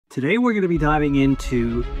Today we're going to be diving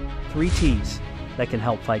into 3 T's that can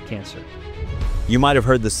help fight cancer. You might have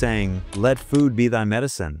heard the saying, let food be thy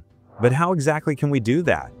medicine. But how exactly can we do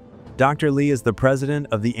that? Dr. Lee is the president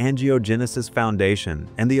of the Angiogenesis Foundation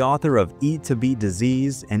and the author of Eat to Beat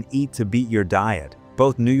Disease and Eat to Beat Your Diet,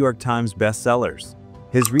 both New York Times bestsellers.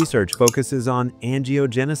 His research focuses on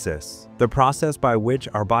angiogenesis, the process by which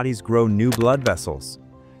our bodies grow new blood vessels.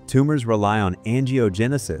 Tumors rely on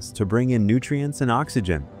angiogenesis to bring in nutrients and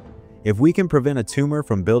oxygen. If we can prevent a tumor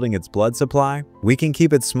from building its blood supply, we can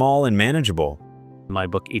keep it small and manageable. My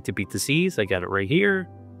book, Eat to Beat Disease, I got it right here.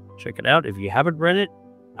 Check it out. If you haven't read it,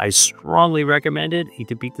 I strongly recommend it. Eat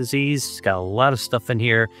to Beat Disease. It's got a lot of stuff in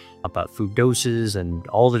here about food doses and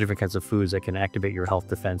all the different kinds of foods that can activate your health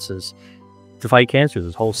defenses to fight cancer.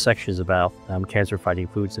 There's whole sections about cancer-fighting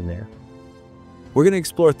foods in there. We're going to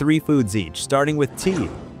explore 3 foods each, starting with tea,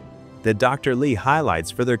 that Dr. Lee highlights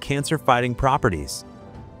for their cancer-fighting properties.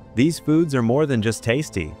 These foods are more than just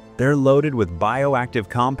tasty. They're loaded with bioactive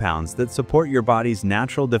compounds that support your body's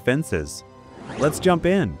natural defenses. Let's jump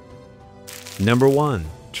in. Number 1.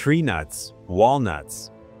 Tree nuts,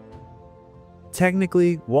 walnuts.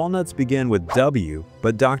 Technically, walnuts begin with W,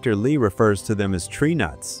 but Dr. Lee refers to them as tree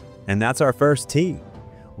nuts. And that's our first T.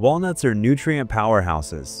 Walnuts are nutrient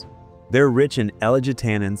powerhouses. They're rich in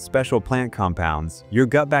L-glutathione, special plant compounds. Your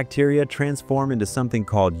gut bacteria transform into something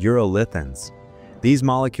called urolithins. These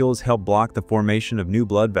molecules help block the formation of new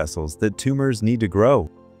blood vessels that tumors need to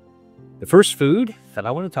grow. The first food that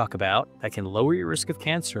I want to talk about that can lower your risk of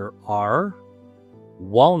cancer are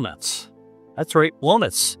walnuts. That's right,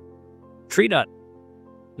 walnuts. Tree nut.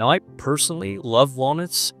 Now, I personally love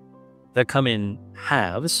walnuts that come in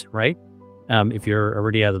halves, right? If you're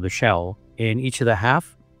already out of the shell. And each of the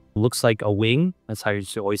half looks like a wing. That's how you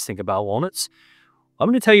should always think about walnuts. I'm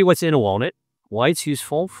going to tell you what's in a walnut, why it's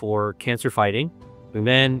useful for cancer fighting. And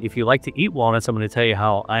then if you like to eat walnuts, I'm going to tell you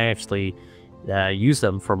how I actually use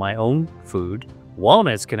them for my own food.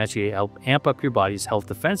 Walnuts can actually help amp up your body's health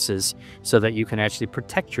defenses so that you can actually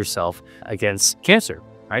protect yourself against cancer,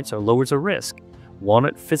 right? So it lowers the risk.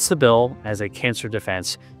 Walnut fits the bill as a cancer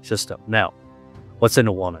defense system. Now, what's in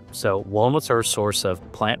a walnut? So walnuts are a source of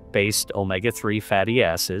plant-based omega-3 fatty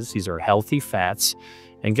acids. These are healthy fats.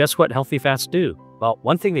 And guess what healthy fats do? Well,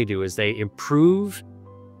 one thing they do is they improve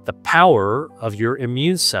the power of your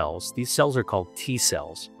immune cells. These cells are called T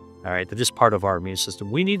cells. All right, they're just part of our immune system.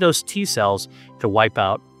 We need those T cells to wipe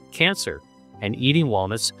out cancer. And eating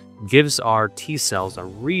walnuts gives our T cells a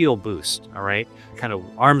real boost, all right? Kind of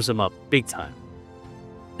arms them up big time.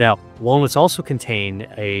 Now, walnuts also contain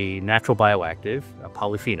a natural bioactive, a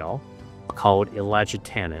polyphenol, called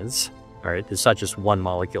elagitanins. All right, it's not just one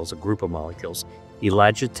molecule, it's a group of molecules.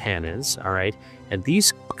 Elagitanins, all right? And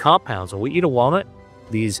these compounds, when we eat a walnut,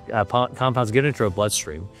 these compounds get into our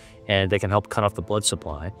bloodstream and they can help cut off the blood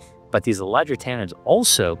supply. But these elagitanins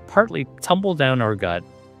also partly tumble down our gut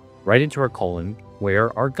right into our colon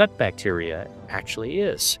where our gut bacteria actually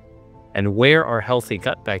is. And where our healthy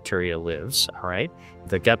gut bacteria lives, all right,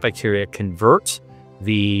 the gut bacteria convert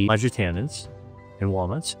the elagitanins in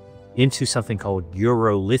walnuts into something called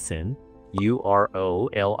urolithin,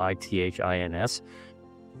 U-R-O-L-I-T-H-I-N-S,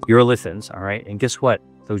 urolithins, all right? And guess what?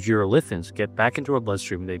 Those urolithins get back into our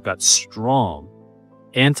bloodstream. They've got strong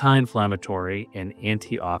anti-inflammatory and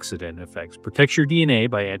antioxidant effects. Protects your DNA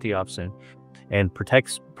by antioxidant and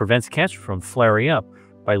prevents cancer from flaring up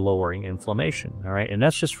by lowering inflammation, all right? And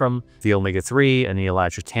that's just from the omega-3 and the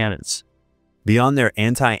elagitanins. Beyond their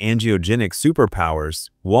anti-angiogenic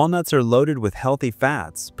superpowers, walnuts are loaded with healthy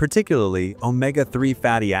fats, particularly omega-3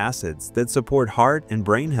 fatty acids that support heart and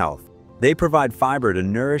brain health. They provide fiber to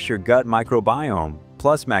nourish your gut microbiome,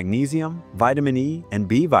 plus magnesium, vitamin E, and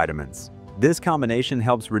B vitamins. This combination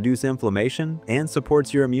helps reduce inflammation and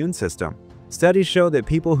supports your immune system. Studies show that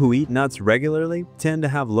people who eat nuts regularly tend to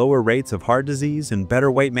have lower rates of heart disease and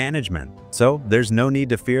better weight management, so there's no need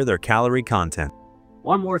to fear their calorie content.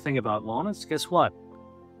 One more thing about walnuts, guess what?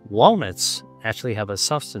 Walnuts actually have a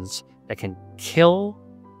substance that can kill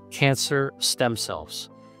cancer stem cells.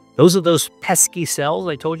 Those are those pesky cells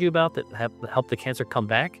I told you about that help the cancer come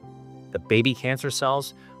back, the baby cancer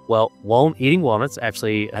cells. Well, eating walnuts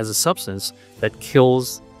actually has a substance that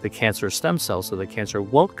kills the cancer stem cells so the cancer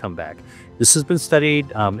won't come back. This has been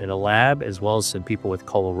studied in a lab as well as in people with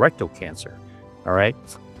colorectal cancer, all right?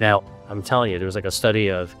 Now, I'm telling you, there was like a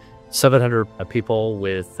study of 700 people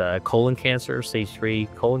with colon cancer, stage 3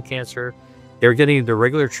 colon cancer. They're getting the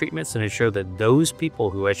regular treatments, and it showed that those people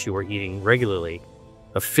who actually were eating regularly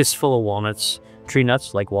a fistful of walnuts, tree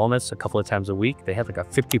nuts like walnuts a couple of times a week, they had like a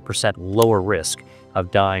 50% lower risk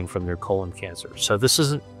of dying from their colon cancer. So this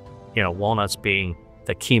isn't, walnuts being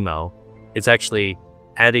the chemo. It's actually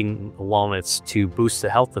adding walnuts to boost the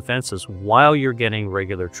health defenses while you're getting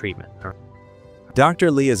regular treatment.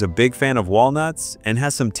 Dr. Lee is a big fan of walnuts and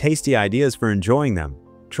has some tasty ideas for enjoying them.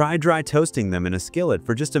 Try dry toasting them in a skillet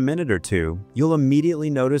for just a minute or two. You'll immediately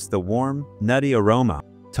notice the warm, nutty aroma.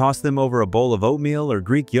 Toss them over a bowl of oatmeal or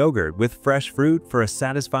Greek yogurt with fresh fruit for a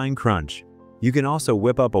satisfying crunch. You can also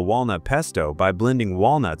whip up a walnut pesto by blending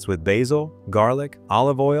walnuts with basil, garlic,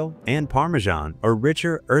 olive oil, and Parmesan, a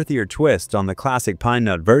richer, earthier twist on the classic pine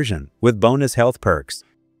nut version, with bonus health perks.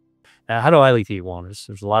 Now, how do I like to eat walnuts?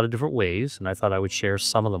 There's a lot of different ways, and I thought I would share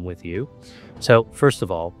some of them with you. So, first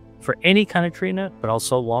of all, for any kind of tree nut, but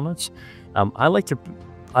also walnuts, I like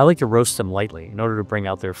to roast them lightly in order to bring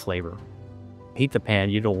out their flavor. Heat the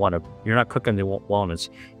pan. You're not cooking the walnuts.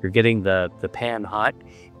 You're getting the pan hot,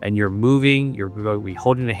 and you're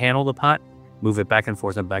holding the handle of the pot, move it back and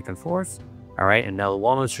forth and back and forth. All right, and now the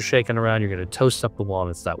walnuts are shaking around. You're going to toast up the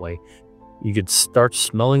walnuts that way. You could start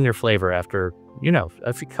smelling their flavor after,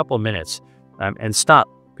 a couple of minutes, and stop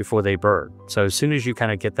before they burn. So as soon as you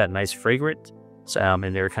kind of get that nice fragrance,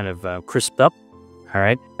 and they're kind of crisped up, all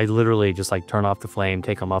right, I literally just turn off the flame,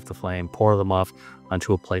 take them off the flame, pour them off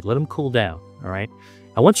onto a plate, let them cool down. All right.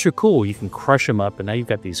 Now, once you're cool, you can crush them up, and now you've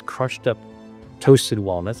got these crushed up toasted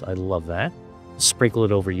walnuts. I love that. Sprinkle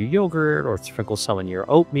it over your yogurt or sprinkle some in your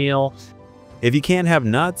oatmeal. If you can't have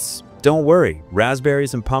nuts, don't worry.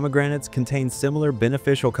 Raspberries and pomegranates contain similar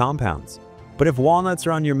beneficial compounds. But if walnuts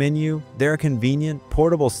are on your menu, they're a convenient,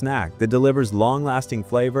 portable snack that delivers long-lasting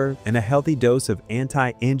flavor and a healthy dose of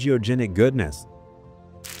anti-angiogenic goodness.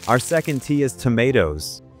 Our second T is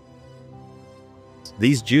tomatoes.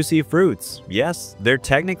 These juicy fruits, yes, they're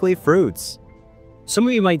technically fruits. Some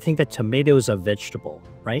of you might think that tomato is a vegetable,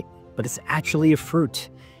 right? But it's actually a fruit.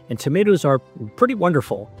 And tomatoes are pretty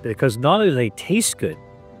wonderful because not only do they taste good,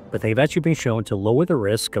 but they've actually been shown to lower the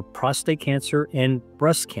risk of prostate cancer and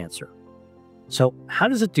breast cancer. So how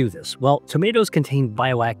does it do this? Well, tomatoes contain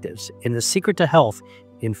bioactives, and the secret to health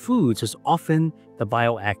in foods is often the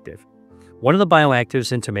bioactive. One of the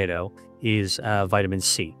bioactives in tomato is vitamin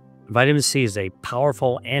C. Vitamin C is a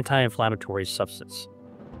powerful anti-inflammatory substance.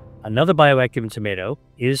 Another bioactive in tomato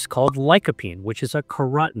is called lycopene, which is a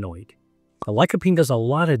carotenoid. Now, lycopene does a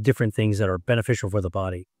lot of different things that are beneficial for the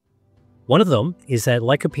body. One of them is that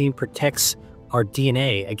lycopene protects our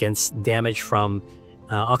DNA against damage from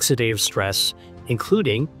oxidative stress,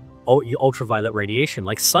 including ultraviolet radiation,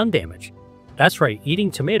 like sun damage. That's right, eating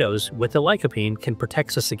tomatoes with the lycopene can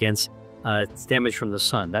protect us against damage from the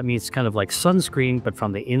sun. That means kind of like sunscreen, but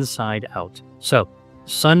from the inside out. So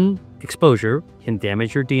sun exposure can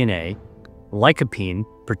damage your DNA. Lycopene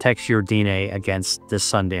protects your DNA against this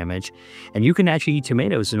sun damage. And you can actually eat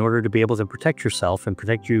tomatoes in order to be able to protect yourself and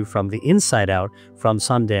protect you from the inside out from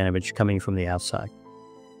sun damage coming from the outside.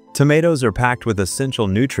 Tomatoes are packed with essential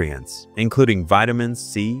nutrients, including vitamins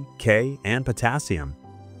C, K, and potassium.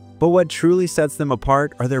 But what truly sets them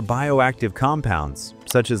apart are their bioactive compounds,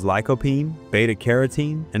 such as lycopene,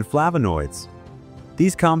 beta-carotene, and flavonoids.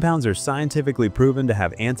 These compounds are scientifically proven to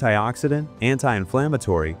have antioxidant,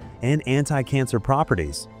 anti-inflammatory, and anti-cancer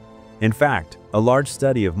properties. In fact, a large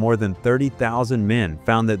study of more than 30,000 men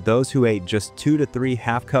found that those who ate just 2 to 3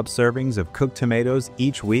 half-cup servings of cooked tomatoes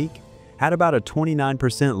each week had about a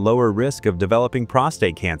 29% lower risk of developing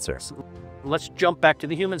prostate cancer. Let's jump back to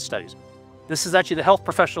the human studies. This is actually the health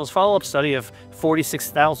professionals follow-up study of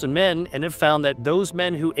 46,000 men, and it found that those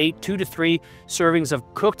men who ate 2 to 3 servings of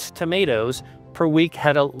cooked tomatoes per week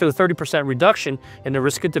had a 30% reduction in the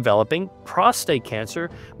risk of developing prostate cancer,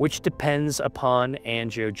 which depends upon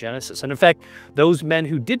angiogenesis. And in fact, those men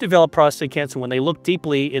who did develop prostate cancer, when they looked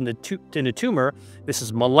deeply in the tumor, this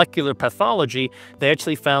is molecular pathology, they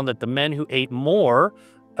actually found that the men who ate more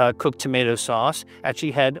cooked tomato sauce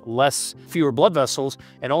actually had fewer blood vessels,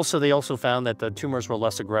 and they also found that the tumors were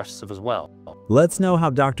less aggressive as well. Let's know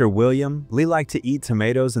how Dr. William Lee liked to eat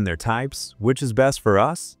tomatoes and their types, which is best for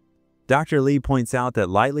us. Dr. Lee points out that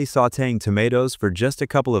lightly sautéing tomatoes for just a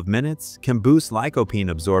couple of minutes can boost lycopene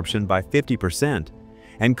absorption by 50%,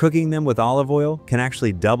 and cooking them with olive oil can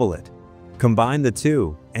actually double it. Combine the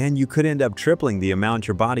two, and you could end up tripling the amount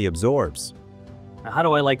your body absorbs. Now, how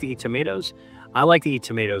do I like to eat tomatoes? I like to eat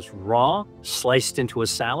tomatoes raw, sliced into a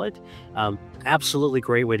salad. Absolutely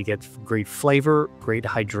great way to get great flavor, great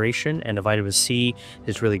hydration, and the vitamin C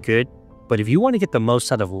is really good. But if you want to get the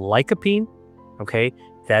most out of lycopene, okay,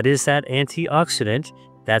 that is that antioxidant.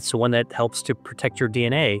 That's the one that helps to protect your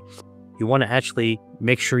DNA. You want to actually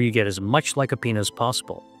make sure you get as much lycopene as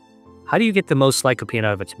possible. How do you get the most lycopene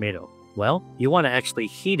out of a tomato? Well, you want to actually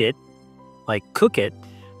heat it, like cook it,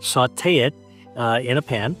 saute it in a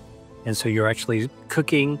pan. And so you're actually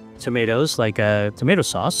cooking tomatoes like a tomato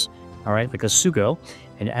sauce, all right, like a sugo,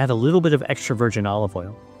 and add a little bit of extra virgin olive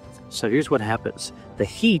oil. So here's what happens. The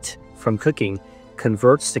heat from cooking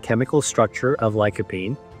converts the chemical structure of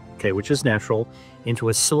lycopene, okay, which is natural, into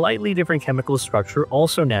a slightly different chemical structure,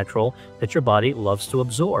 also natural, that your body loves to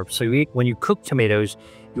absorb. So when you cook tomatoes,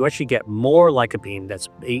 you actually get more lycopene that's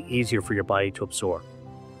easier for your body to absorb.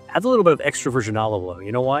 Add a little bit of extra virgin olive oil.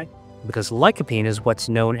 You know why? Because lycopene is what's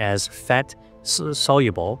known as fat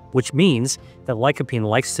soluble, which means that lycopene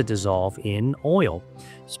likes to dissolve in oil.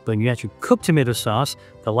 So when you actually cook tomato sauce,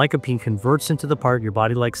 the lycopene converts into the part your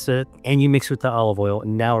body likes it, and you mix with the olive oil,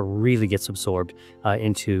 and now it really gets absorbed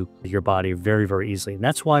into your body very, very easily. And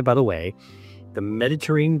that's why, by the way, the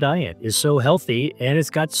Mediterranean diet is so healthy, and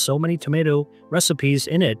it's got so many tomato recipes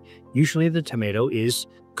in it. Usually the tomato is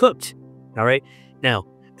cooked, all right? Now,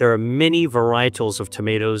 there are many varietals of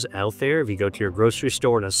tomatoes out there. If you go to your grocery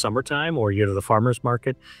store in the summertime or you go to the farmer's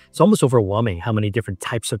market, it's almost overwhelming how many different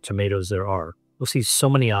types of tomatoes there are. You'll see so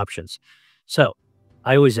many options. So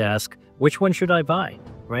I always ask, which one should I buy,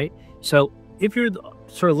 right? So if you're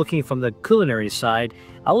sort of looking from the culinary side,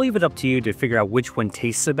 I'll leave it up to you to figure out which one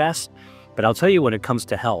tastes the best. But I'll tell you, when it comes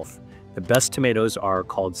to health, the best tomatoes are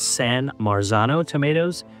called San Marzano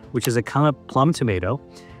tomatoes, which is a kind of plum tomato,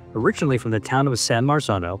 originally from the town of San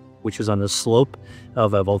Marzano, which is on the slope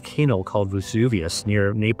of a volcano called Vesuvius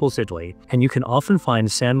near Naples, Italy. And you can often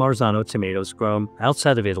find San Marzano tomatoes grown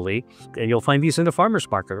outside of Italy, and you'll find these in the farmer's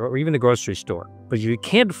market or even the grocery store. But if you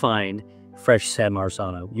can't find fresh San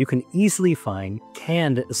Marzano, you can easily find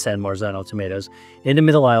canned San Marzano tomatoes in the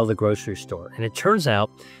middle aisle of the grocery store. And it turns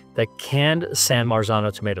out that canned San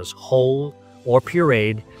Marzano tomatoes, whole or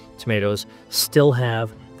pureed tomatoes, still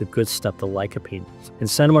have the good stuff, the lycopene. And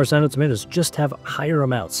San Marzano tomatoes just have higher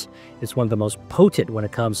amounts. It's one of the most potent when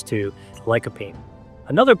it comes to lycopene.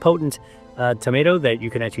 Another potent tomato that you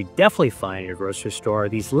can actually definitely find in your grocery store are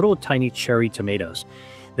these little tiny cherry tomatoes.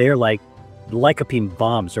 They are like lycopene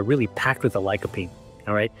bombs. They're really packed with the lycopene,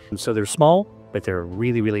 all right? And so they're small, but they're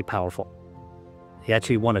really, really powerful. You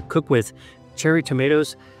actually want to cook with cherry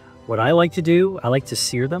tomatoes. What I like to do, I like to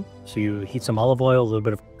sear them. So you heat some olive oil, a little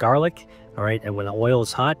bit of garlic, all right? And when the oil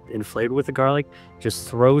is hot and flavored with the garlic, just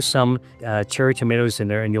throw some cherry tomatoes in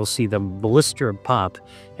there and you'll see them blister and pop,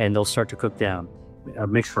 and they'll start to cook down.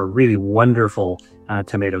 Makes for a really wonderful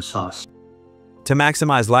tomato sauce. To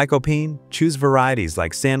maximize lycopene, choose varieties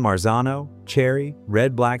like San Marzano, cherry,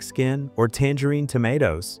 red black skin, or tangerine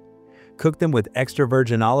tomatoes. Cook them with extra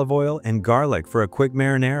virgin olive oil and garlic for a quick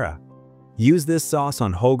marinara. Use this sauce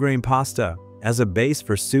on whole grain pasta, as a base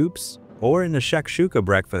for soups, or in a shakshuka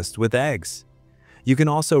breakfast with eggs. You can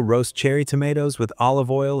also roast cherry tomatoes with olive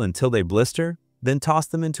oil until they blister, then toss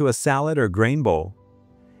them into a salad or grain bowl.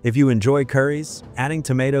 If you enjoy curries, adding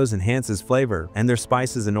tomatoes enhances flavor, and their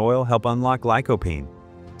spices and oil help unlock lycopene.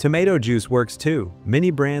 Tomato juice works too. Many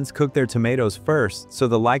brands cook their tomatoes first, so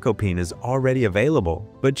the lycopene is already available,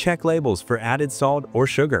 but check labels for added salt or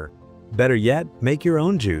sugar. Better yet, make your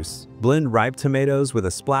own juice. Blend ripe tomatoes with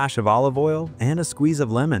a splash of olive oil and a squeeze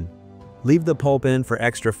of lemon. Leave the pulp in for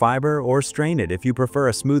extra fiber, or strain it if you prefer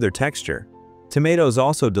a smoother texture. Tomatoes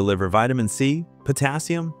also deliver vitamin C,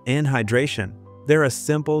 potassium, and hydration. They're a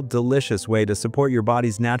simple, delicious way to support your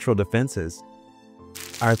body's natural defenses.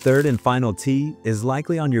 Our third and final tea is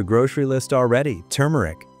likely on your grocery list already: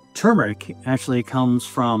 turmeric. Turmeric actually comes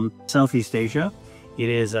from Southeast Asia. It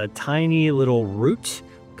is a tiny little root,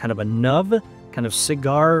 kind of a nub, kind of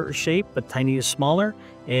cigar shape, but tiny smaller.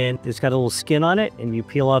 And it's got a little skin on it, and you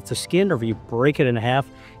peel off the skin, or if you break it in half,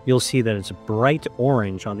 you'll see that it's bright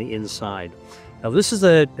orange on the inside. Now, this is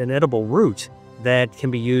an edible root that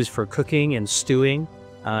can be used for cooking and stewing.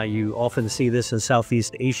 You often see this in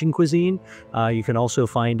Southeast Asian cuisine. You can also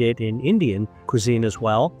find it in Indian cuisine as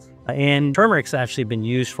well. And turmeric's actually been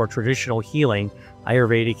used for traditional healing,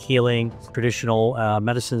 Ayurvedic healing, traditional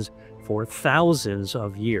medicines for thousands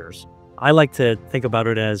of years. I like to think about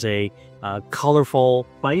it as a colorful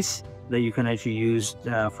spice that you can actually use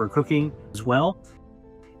for cooking as well.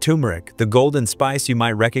 Turmeric, the golden spice you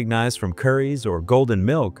might recognize from curries or golden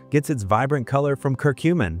milk, gets its vibrant color from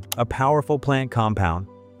curcumin, a powerful plant compound.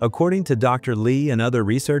 According to Dr. Lee and other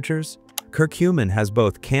researchers, curcumin has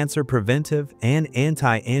both cancer preventive and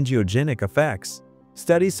anti-angiogenic effects.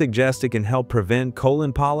 Studies suggest it can help prevent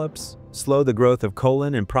colon polyps, slow the growth of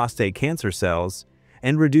colon and prostate cancer cells,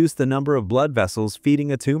 and reduce the number of blood vessels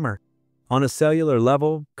feeding a tumor. On a cellular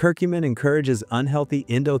level, curcumin encourages unhealthy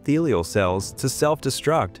endothelial cells to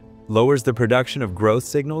self-destruct, lowers the production of growth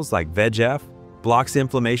signals like VEGF, blocks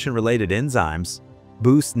inflammation-related enzymes,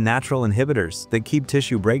 boosts natural inhibitors that keep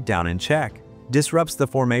tissue breakdown in check, disrupts the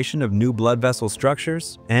formation of new blood vessel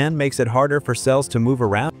structures, and makes it harder for cells to move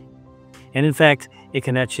around. And in fact, it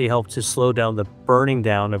can actually help to slow down the burning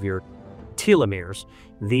down of your telomeres.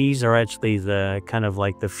 These are actually the kind of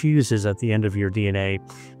like the fuses at the end of your DNA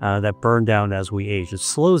that burn down as we age. It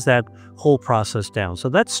slows that whole process down. So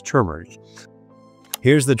that's turmeric.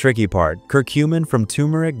 Here's the tricky part. Curcumin from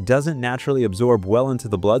turmeric doesn't naturally absorb well into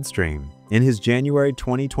the bloodstream. In his January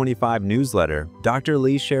 2025 newsletter, Dr.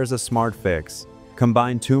 Lee shares a smart fix.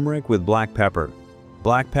 Combine turmeric with black pepper.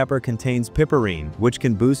 Black pepper contains piperine, which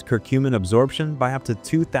can boost curcumin absorption by up to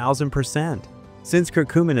 2,000%. Since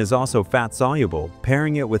curcumin is also fat-soluble,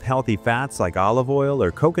 pairing it with healthy fats like olive oil or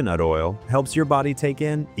coconut oil helps your body take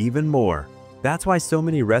in even more. That's why so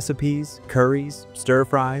many recipes, curries,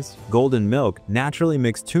 stir-fries, golden milk naturally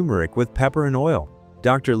mix turmeric with pepper and oil.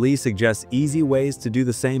 Dr. Lee suggests easy ways to do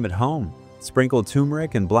the same at home. Sprinkle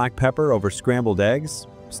turmeric and black pepper over scrambled eggs,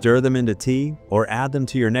 stir them into tea, or add them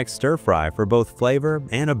to your next stir-fry for both flavor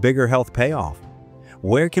and a bigger health payoff.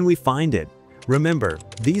 Where can we find it? Remember,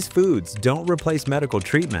 these foods don't replace medical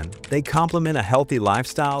treatment. They complement a healthy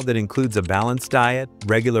lifestyle that includes a balanced diet,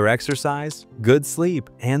 regular exercise, good sleep,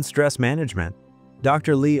 and stress management.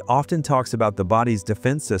 Dr. Lee often talks about the body's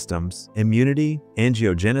defense systems, immunity,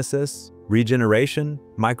 angiogenesis, regeneration,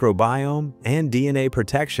 microbiome, and DNA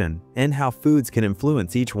protection, and how foods can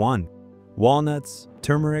influence each one. Walnuts,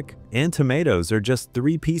 turmeric, and tomatoes are just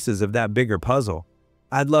 3 pieces of that bigger puzzle.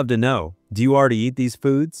 I'd love to know, do you already eat these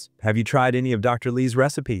foods? Have you tried any of Dr. Lee's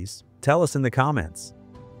recipes? Tell us in the comments.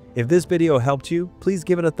 If this video helped you, please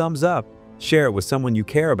give it a thumbs up, share it with someone you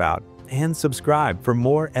care about, and subscribe for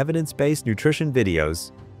more evidence-based nutrition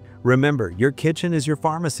videos. Remember, your kitchen is your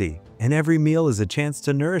pharmacy, and every meal is a chance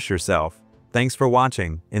to nourish yourself. Thanks for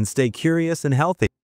watching, and stay curious and healthy.